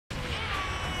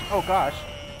Oh gosh.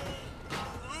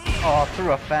 Oh,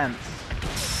 through a fence.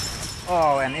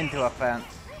 Oh, and into a fence.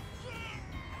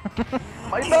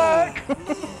 My back!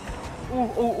 Ooh,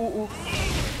 ooh, ooh, ooh.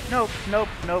 Nope, nope,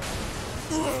 nope.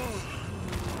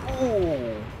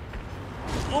 Ooh.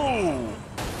 Ooh.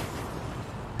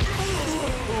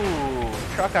 Ooh.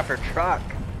 Truck after truck.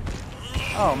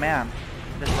 Oh man.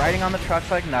 Just riding on the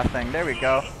trucks like nothing. There we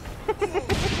go.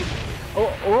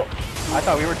 Oh, oh. I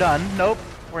thought we were done. Nope,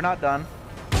 we're not done.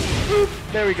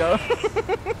 There we go.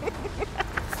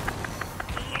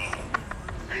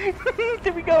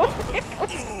 There we go.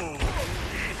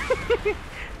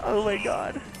 Oh my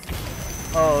god.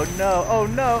 Oh no, oh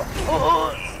no.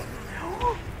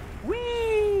 Oh.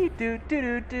 Wee! Do do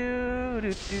do do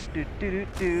do do do do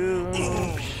do.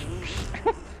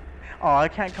 Oh, I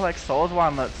can't collect souls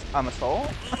while I'm a soul?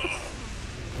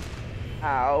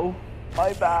 Ow.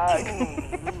 My bag.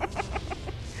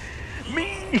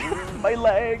 Me! My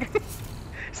leg!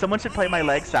 Someone should play my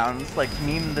leg sounds, like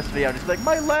meme this video, just like,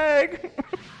 my leg!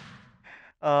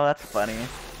 Oh, that's funny.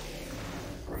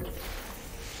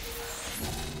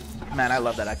 Man, I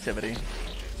love that activity.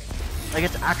 Like,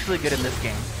 it's actually good in this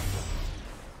game.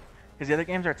 Because the other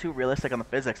games are too realistic on the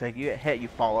physics. Like, you get hit, you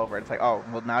fall over. It's like, oh,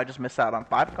 well, now I just missed out on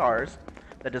 5 cars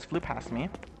that just flew past me.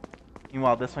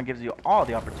 Meanwhile, this one gives you all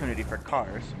the opportunity for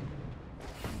cars.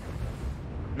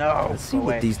 No! Let's see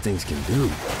what these things can do.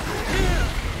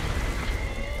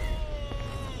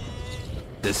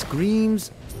 The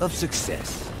screams of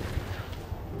success.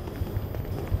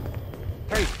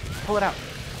 Hurry! Pull it out!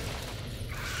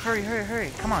 Hurry, hurry,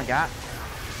 hurry! Come on, Gat!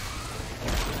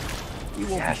 You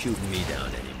won't be shooting me down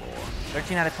anymore.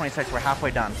 13 out of 26, we're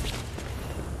halfway done.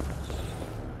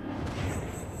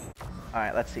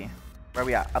 Alright, let's see. Where are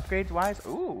we at? Upgrades wise?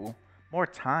 Ooh, more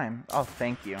time. Oh,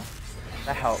 thank you.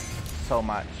 That helps so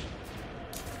much.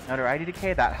 Notoriety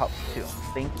decay, that helps too.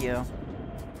 Thank you.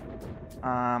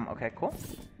 Okay, cool.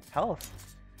 Health.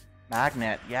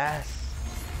 Magnet, yes.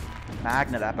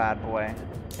 Magnet, that bad boy.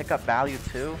 Pick up value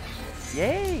too.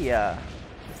 Yay!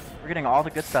 We're getting all the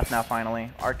good stuff now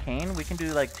finally. Arcane, we can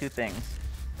do like 2 things.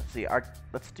 Let's see,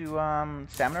 let's do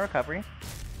stamina recovery.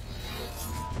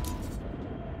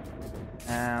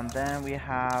 And then we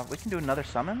can do another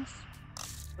summons.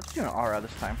 Let's do an aura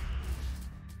this time.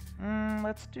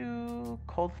 Let's do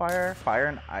cold fire, fire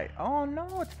and ice. Oh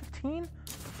no, it's 15?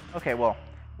 Okay, well,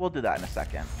 we'll do that in a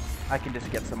second. I can just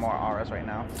get some more auras right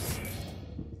now.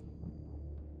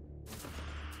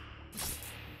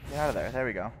 Get out of there, there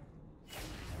we go.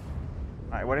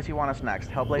 Alright, where does he want us next?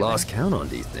 Hellblade? Lost count on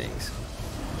these things.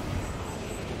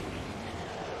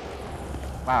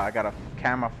 Wow, I got a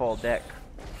camera full dick.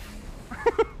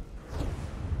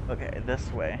 Okay,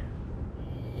 this way.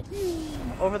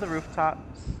 Over the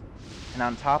rooftops. And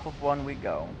on top of one we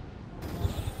go.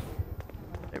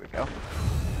 There we go.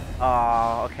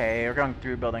 Oh, okay, we're going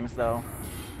through buildings though.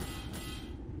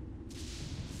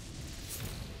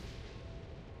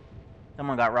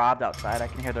 Someone got robbed outside, I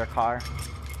can hear their car.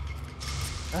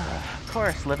 Of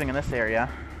course, living in this area.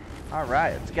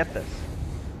 Alright, let's get this.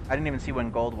 I didn't even see when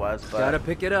gold was, but... Gotta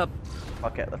pick it up.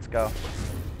 Fuck it, let's go.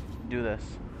 Do this.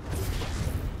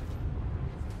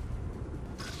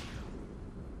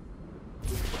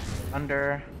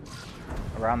 Under,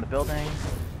 around the building,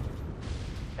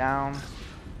 down,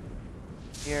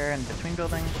 here in between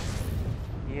buildings,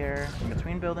 here in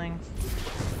between buildings,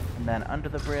 and then under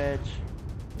the bridge.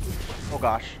 Oh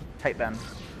gosh, tight bend.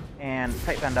 And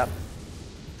tight bend up.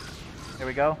 There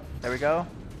we go, there we go,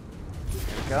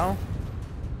 there we go.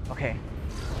 Okay,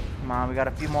 come on, we got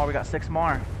a few more, we got 6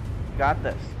 more. We got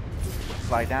this.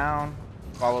 Slide down,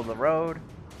 follow the road,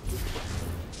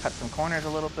 cut some corners a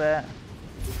little bit.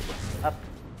 Up.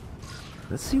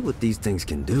 Let's see what these things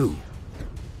can do.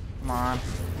 Come on.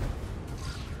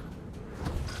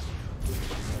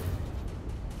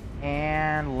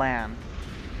 And land.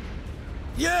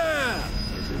 Yeah!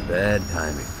 This is bad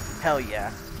timing. Hell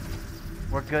yeah.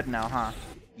 We're good now, huh?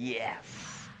 Yes.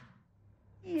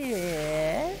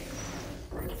 Yes.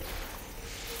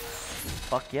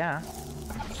 Fuck yeah.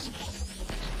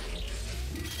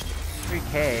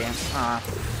 3K.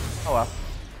 Oh well.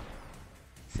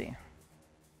 Let's see.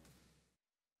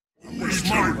 With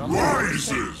my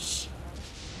rises!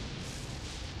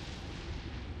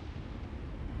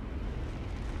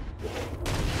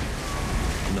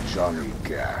 Johnny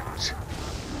Gat.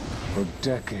 For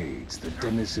decades, the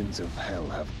denizens of hell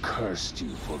have cursed you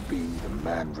for being the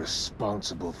man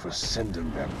responsible for sending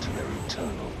them to their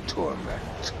eternal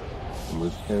torment. And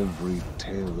with every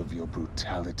tale of your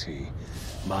brutality,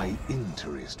 my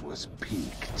interest was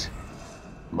piqued.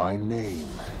 My name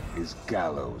is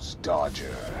Gallows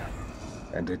Dodger.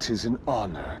 And it is an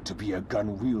honor to be a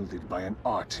gun wielded by an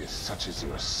artist such as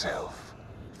yourself.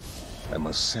 I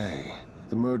must say,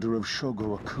 the murder of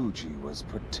Shogo Akuji was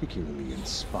particularly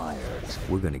inspired.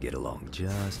 We're gonna get along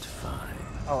just fine.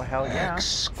 Oh, hell yeah.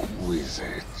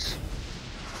 Exquisite.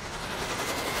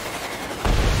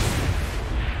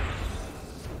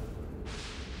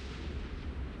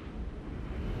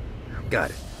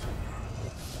 Got it.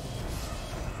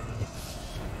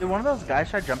 Did one of those guys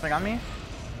try jumping on me?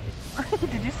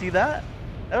 Did you see that?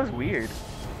 That was weird.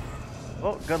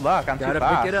 Oh, good luck. I'm too fast.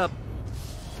 Gotta pick it up.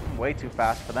 I'm way too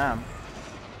fast for them.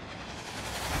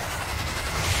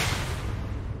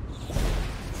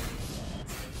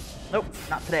 Nope,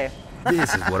 not today.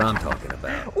 This is what I'm talking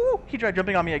about. Ooh, he tried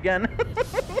jumping on me again.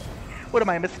 What am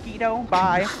I, a mosquito?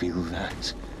 Bye. You feel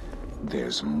that?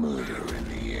 There's murder in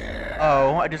the air.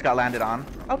 Oh, I just got landed on.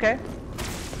 Okay.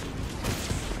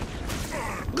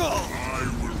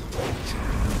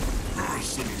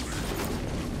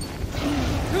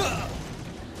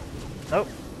 Nope.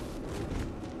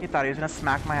 He thought he was gonna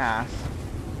smack my ass.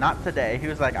 Not today. He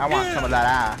was like, I want some of that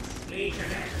ass.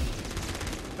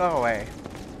 Go away.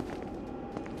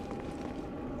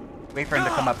 Wait for him to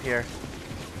come up here.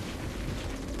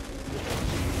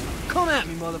 Come at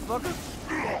me, motherfucker.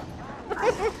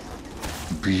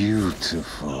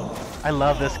 Beautiful. I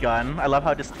love this gun. I love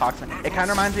how it just talks. It kind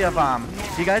of reminds me of,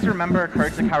 do you guys remember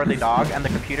Courage the Cowardly Dog and the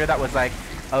computer that was like,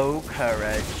 oh,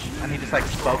 courage? And he just like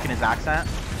spoke in his accent?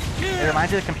 It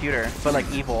reminds me of the computer, but like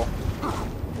evil.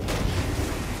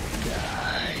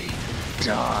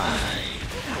 Die.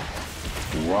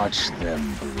 Watch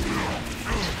them bleed.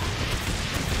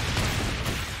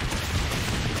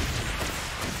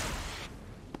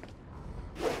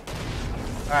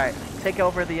 Alright, take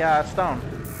over the stone.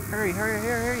 Hurry, hurry,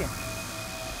 hurry, hurry.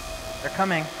 They're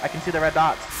coming. I can see the red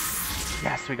dots.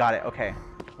 Yes, we got it. Okay.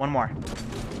 One more.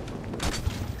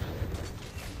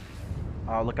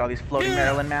 Oh, look at all these floating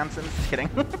Marilyn Mansons. Just kidding.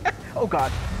 Oh,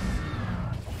 God.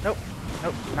 Nope.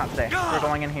 Nope, not today. We're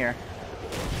going in here.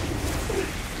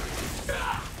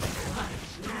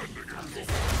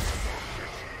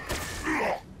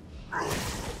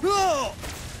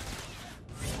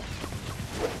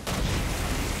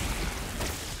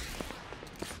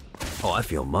 Oh, I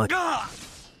feel much.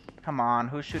 Come on,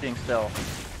 who's shooting still?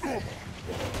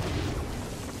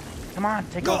 Come on,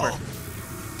 take over.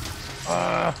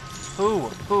 Who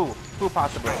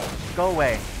possibly? Go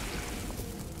away.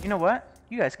 You know what?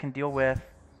 You guys can deal with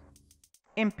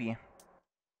Impy.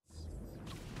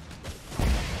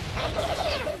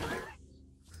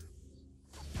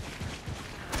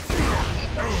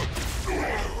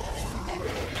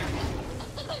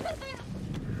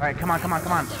 Alright, come on, come on,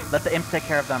 come on. Let the imp take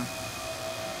care of them.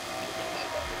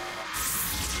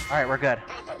 Alright, we're good.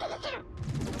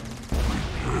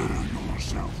 Prepare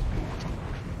yourself.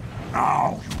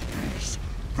 Now you face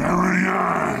very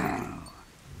end.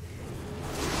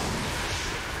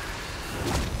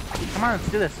 Come on, let's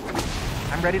do this.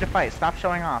 I'm ready to fight. Stop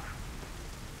showing off.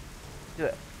 Do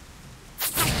it.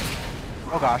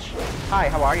 Oh gosh. Hi,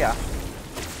 how are ya?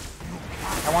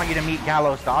 I want you to meet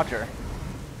Gallows Dodger.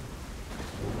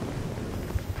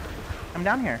 Come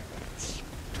down here.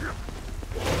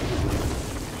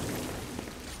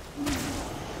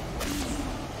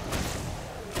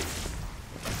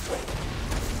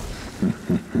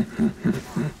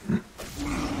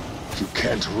 You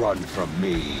can't run from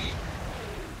me.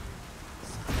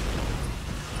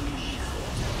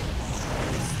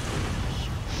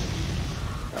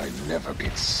 I never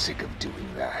get sick of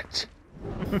doing that.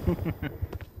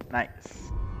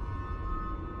 Nice.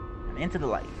 And into the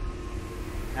light.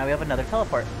 Now we have another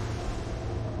teleport.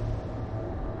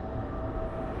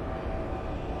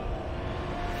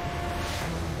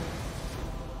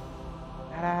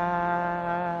 That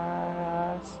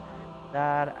ass.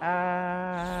 That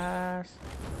ass.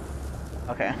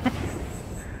 Okay.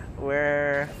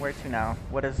 Where to now?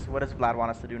 What does Vlad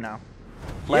want us to do now?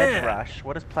 Pledge Rush.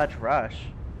 What is Pledge Rush?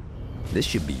 This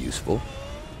should be useful.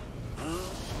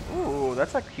 Ooh,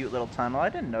 that's a cute little tunnel. I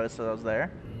didn't notice that I was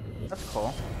there. That's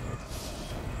cool.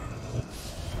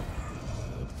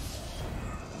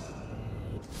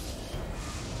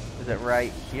 Is it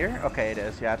right here? Okay, it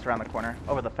is. Yeah, it's around the corner.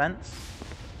 Over the fence.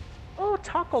 Oh,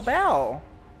 Taco Bell.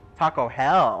 Taco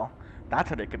Hell.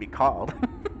 That's what it could be called.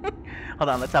 Hold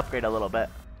on, let's upgrade a little bit.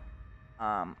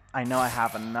 I know I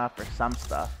have enough for some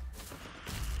stuff.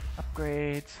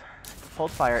 Upgrades.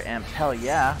 Cold Fire Imp. Hell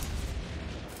yeah.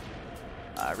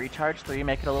 Recharge 3,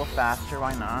 make it a little faster.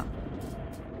 Why not?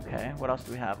 Okay, what else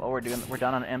do we have? Oh, we're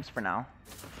done on imps for now.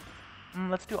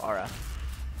 Let's do Aura.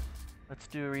 Let's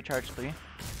do Recharge 3.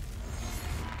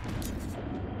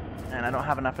 And I don't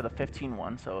have enough for the 15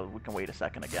 one, so we can wait a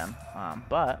second again.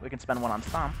 But we can spend one on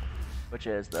Stomp, which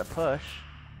is the push.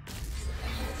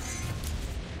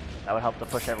 That would help to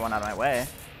push everyone out of my way.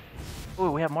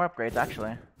 Ooh, we have more upgrades,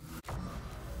 actually.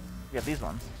 We have these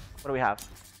ones. What do we have?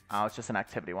 Oh, it's just an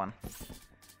activity one.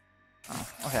 Oh,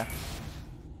 okay.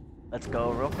 Let's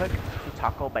go real quick to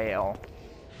Taco Bell.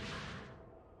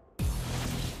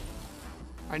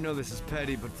 I know this is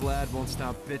petty, but Vlad won't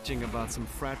stop bitching about some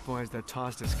frat boys that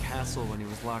tossed his castle when he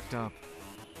was locked up.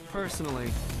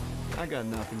 Personally, I got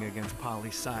nothing against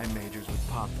poli-sci majors with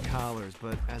popped collars,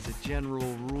 but as a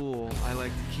general rule, I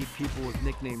like to keep people with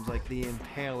nicknames like the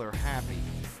Impaler happy.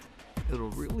 It'll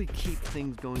really keep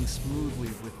things going smoothly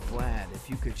with Vlad if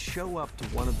you could show up to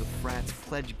one of the frat's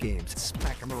pledge games and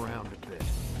smack him around a bit.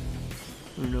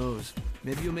 Who knows?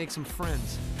 Maybe you'll make some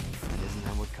friends. Isn't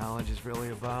that what college is really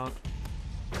about?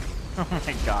 Oh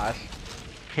my gosh.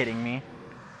 Kidding me?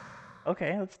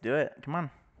 Okay, let's do it. Come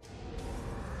on.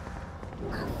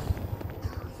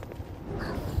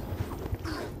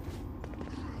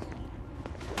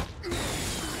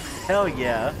 Hell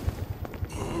yeah.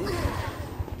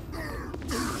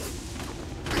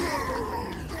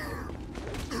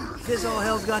 This all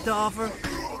hell's got to offer?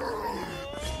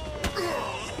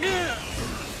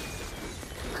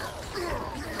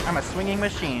 I'm a swinging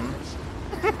machine.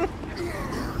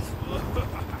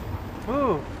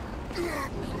 Ooh.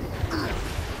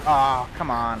 Aw,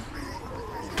 come on.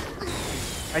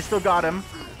 I still got him.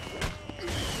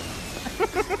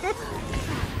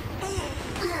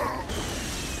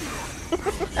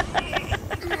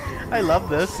 I love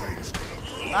this.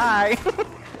 Bye.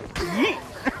 Yeet.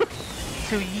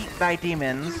 To yeet thy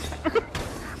demons.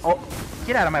 Oh,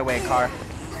 get out of my way, car.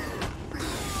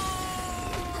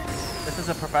 This is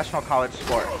a professional college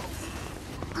sport.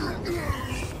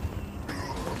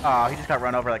 Oh, he just got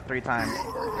run over like 3 times.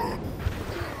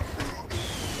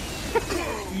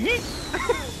 Yeet!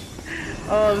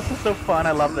 Oh, this is so fun.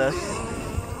 I love this.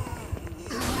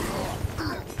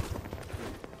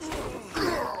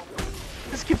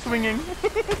 Just keep swinging.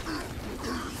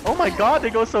 Oh my god, they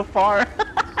go so far.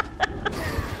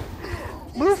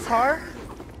 Move, car.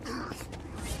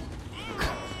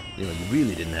 You know, you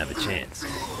really didn't have a chance.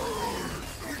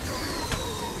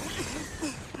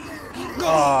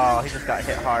 Oh, he just got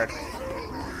hit hard.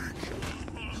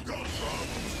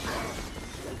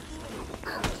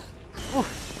 Oof.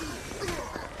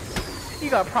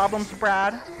 You got problems,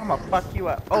 Brad? I'm gonna fuck you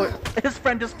up. Oh, his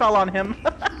friend just fell on him.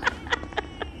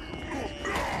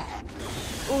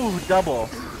 Ooh, double.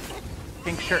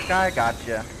 Pink shirt guy,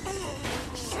 gotcha.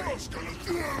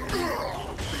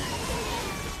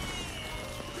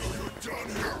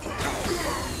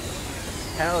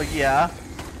 Hell yeah.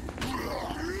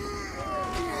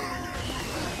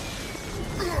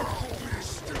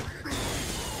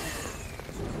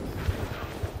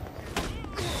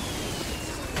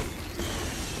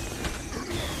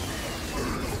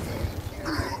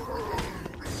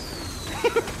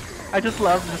 I just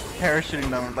love just parachuting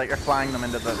them, like, or flying them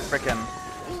into the frickin'.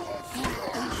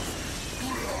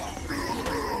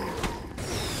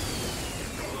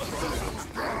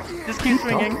 Just keep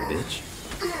swinging. Talk, bitch.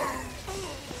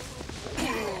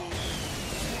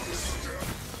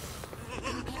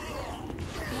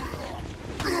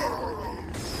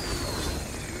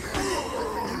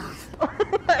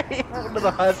 Into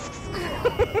the husks.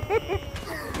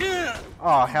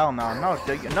 Oh hell no! No,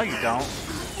 no, you don't.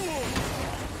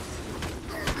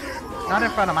 Not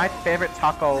in front of my favorite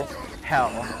taco.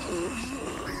 Hell.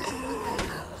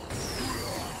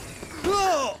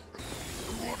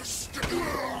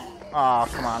 Oh,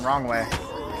 come on, wrong way.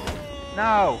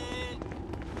 No.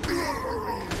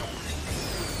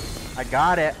 I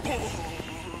got it.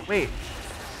 Wait.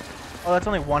 Oh, that's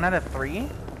only 1 out of 3?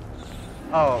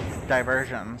 Oh,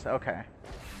 diversions. Okay.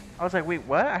 I was like, wait,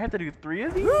 what? I have to do 3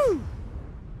 of these? Woo!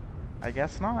 I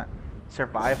guess not.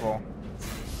 Survival.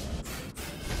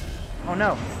 Oh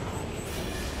no.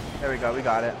 There we go, we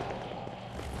got it.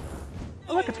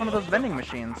 Oh look, it's one of those vending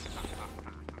machines.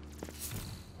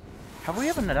 Have we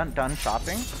even done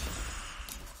shopping?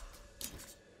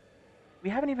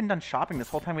 We haven't even done shopping this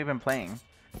whole time we've been playing.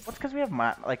 Well, it's because we have,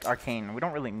 like, arcane. We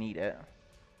don't really need it.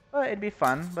 But it'd be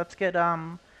fun. Let's get,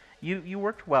 You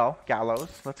worked well,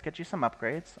 Gallows. Let's get you some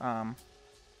upgrades.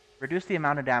 Reduce the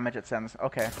amount of damage it sends.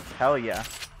 Okay, hell yeah.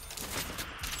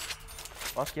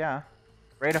 Fuck yeah.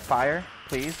 Rate of fire,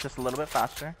 please, just a little bit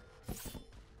faster.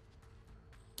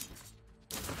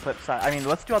 Flip side. I mean,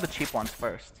 let's do all the cheap ones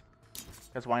first.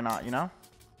 Because why not, you know?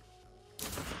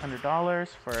 $100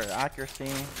 for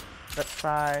accuracy, flip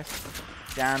size,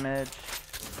 damage,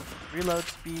 reload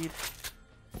speed,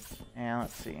 and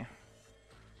let's see.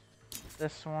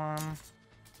 This one.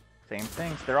 Same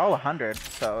things. They're all 100,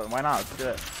 so why not? Let's do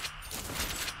it.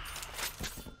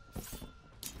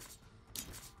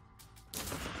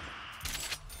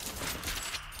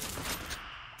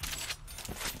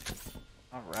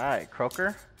 Alright, Croaker?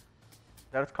 Is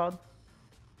that what it's called?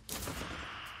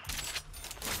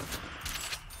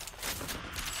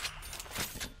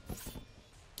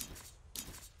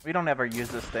 We don't ever use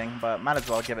this thing, but might as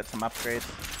well give it some upgrades.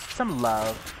 Some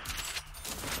love.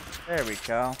 There we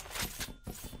go.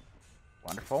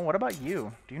 Wonderful. What about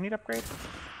you? Do you need upgrade?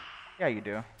 Yeah, you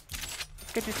do.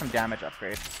 Let's get you some damage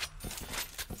upgrade.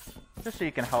 Just so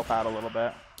you can help out a little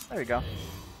bit. There you go.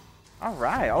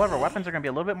 Alright, all of our weapons are going to be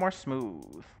a little bit more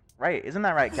smooth. Right, isn't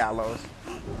that right, Gallows?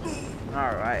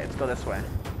 Alright, let's go this way.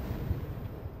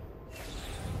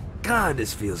 God,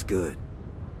 this feels good.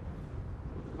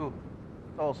 Ooh,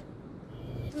 souls.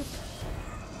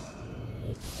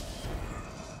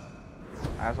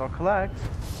 Might as well collect.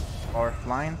 Or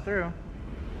flying through.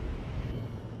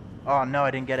 Oh no, I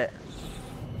didn't get it.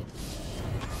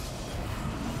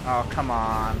 Oh, come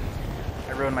on.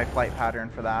 I ruined my flight pattern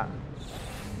for that.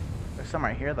 There's some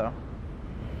right here, though.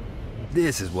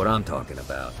 This is what I'm talking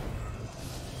about.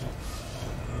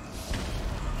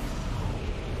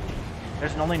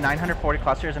 There's only 940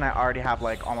 clusters, and I already have,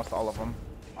 like, almost all of them.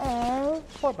 Oh,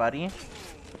 poor buddy.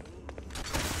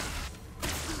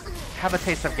 Have a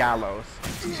taste of Gallows.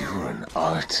 You're an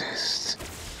artist.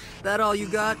 That all you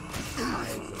got?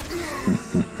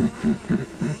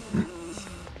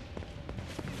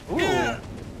 Ooh. There's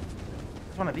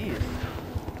one of these.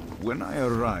 When I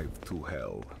arrived to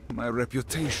Hell, my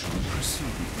reputation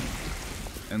preceded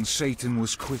me, and Satan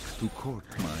was quick to court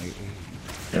my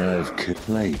aid. I've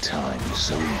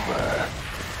playtime's over.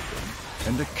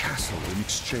 And a castle in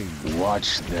exchange.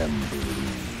 Watch them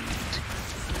bleed.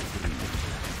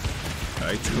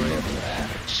 I tried Never had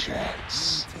a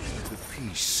chance. the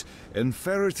peace and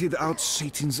ferreted out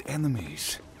Satan's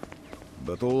enemies.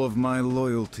 But all of my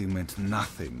loyalty meant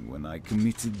nothing when I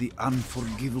committed the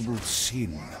unforgivable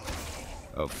sin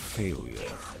of failure.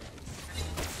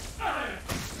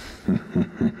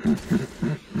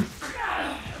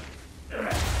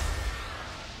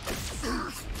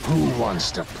 Who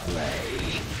wants to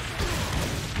play?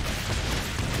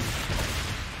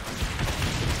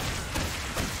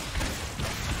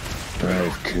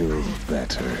 I've killed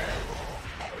better.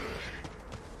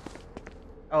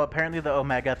 Oh, apparently the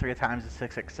Omega 3 times is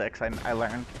 666. I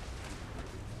learned.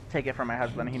 Take it from my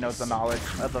husband. He knows the knowledge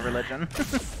of the religion.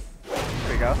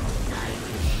 There we go.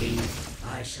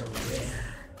 I shall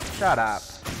wear. Shut up.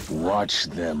 Watch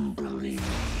them bleed.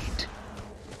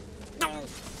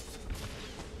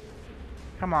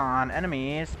 Come on,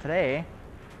 enemies, today.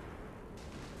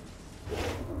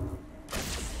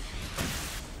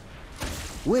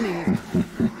 Winning.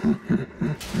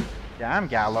 Damn,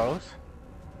 Gallows.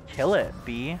 Kill it,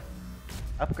 B.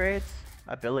 Upgrades,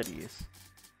 abilities.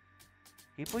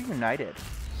 People united.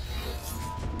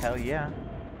 Hell yeah.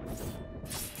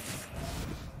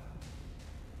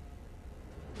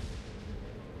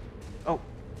 Oh.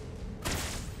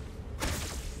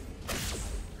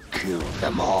 Kill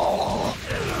them all.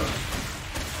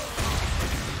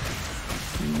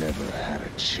 Never had a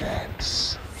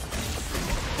chance.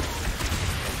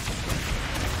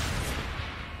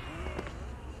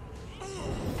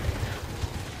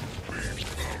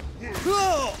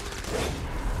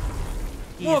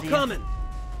 More Easy. coming.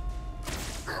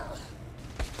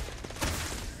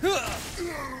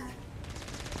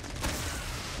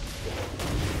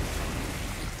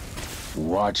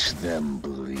 Watch them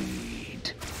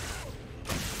bleed.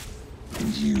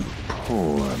 You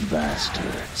poor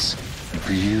bastards.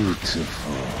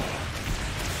 Beautiful.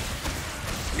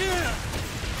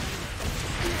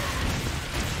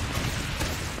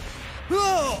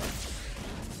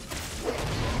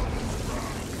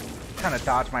 Trying to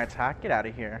dodge my attack. Get out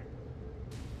of here.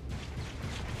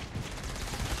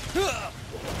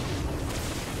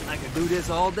 I could do this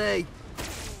all day.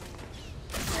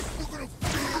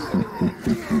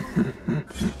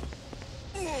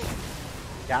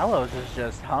 Gallows is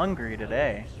just hungry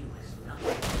today.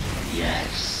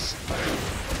 Yes.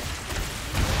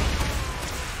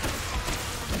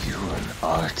 You're an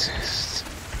artist.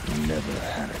 Never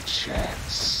had a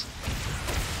chance.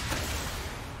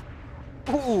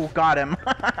 Ooh, got him.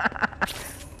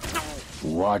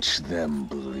 Watch them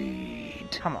bleed.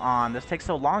 Come on, this takes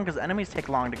so long because enemies take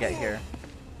long to get here.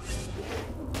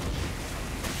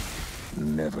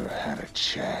 Never had a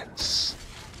chance.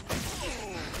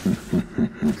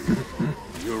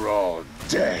 You're all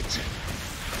dead.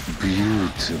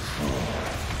 Beautiful.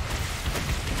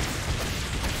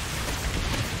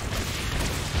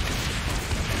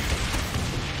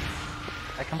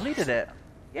 I completed it.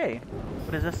 Yay.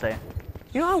 What does this say?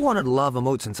 You know, I wanted lava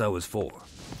mode since I was 4.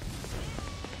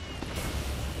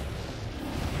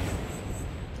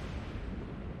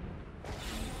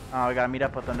 Oh, we gotta meet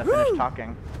up with them to finish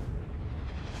talking.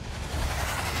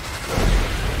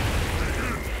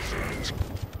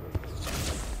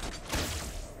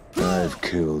 I've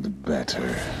killed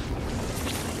better.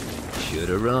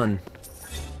 Should've run.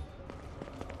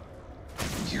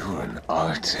 You're an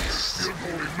artist. You're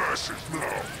holy masses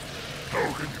now.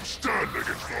 How can you stand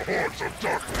against the hordes of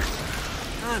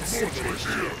darkness? I'm sick of Mortal is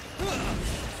here.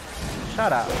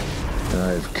 Shut up.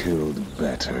 I've killed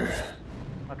better.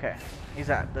 Okay, he's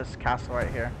at this castle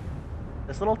right here.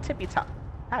 This little tippy top.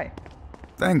 Hi.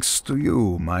 Thanks to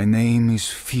you, my name is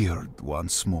feared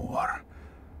once more.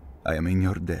 I am in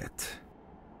your debt.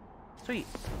 Sweet.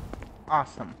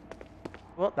 Awesome.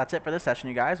 Well, that's it for this session,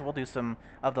 you guys. We'll do some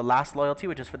of the last loyalty,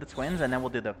 which is for the twins, and then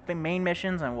we'll do the main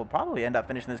missions, and we'll probably end up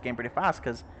finishing this game pretty fast,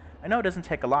 because I know it doesn't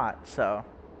take a lot, so...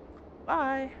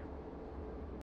 Bye!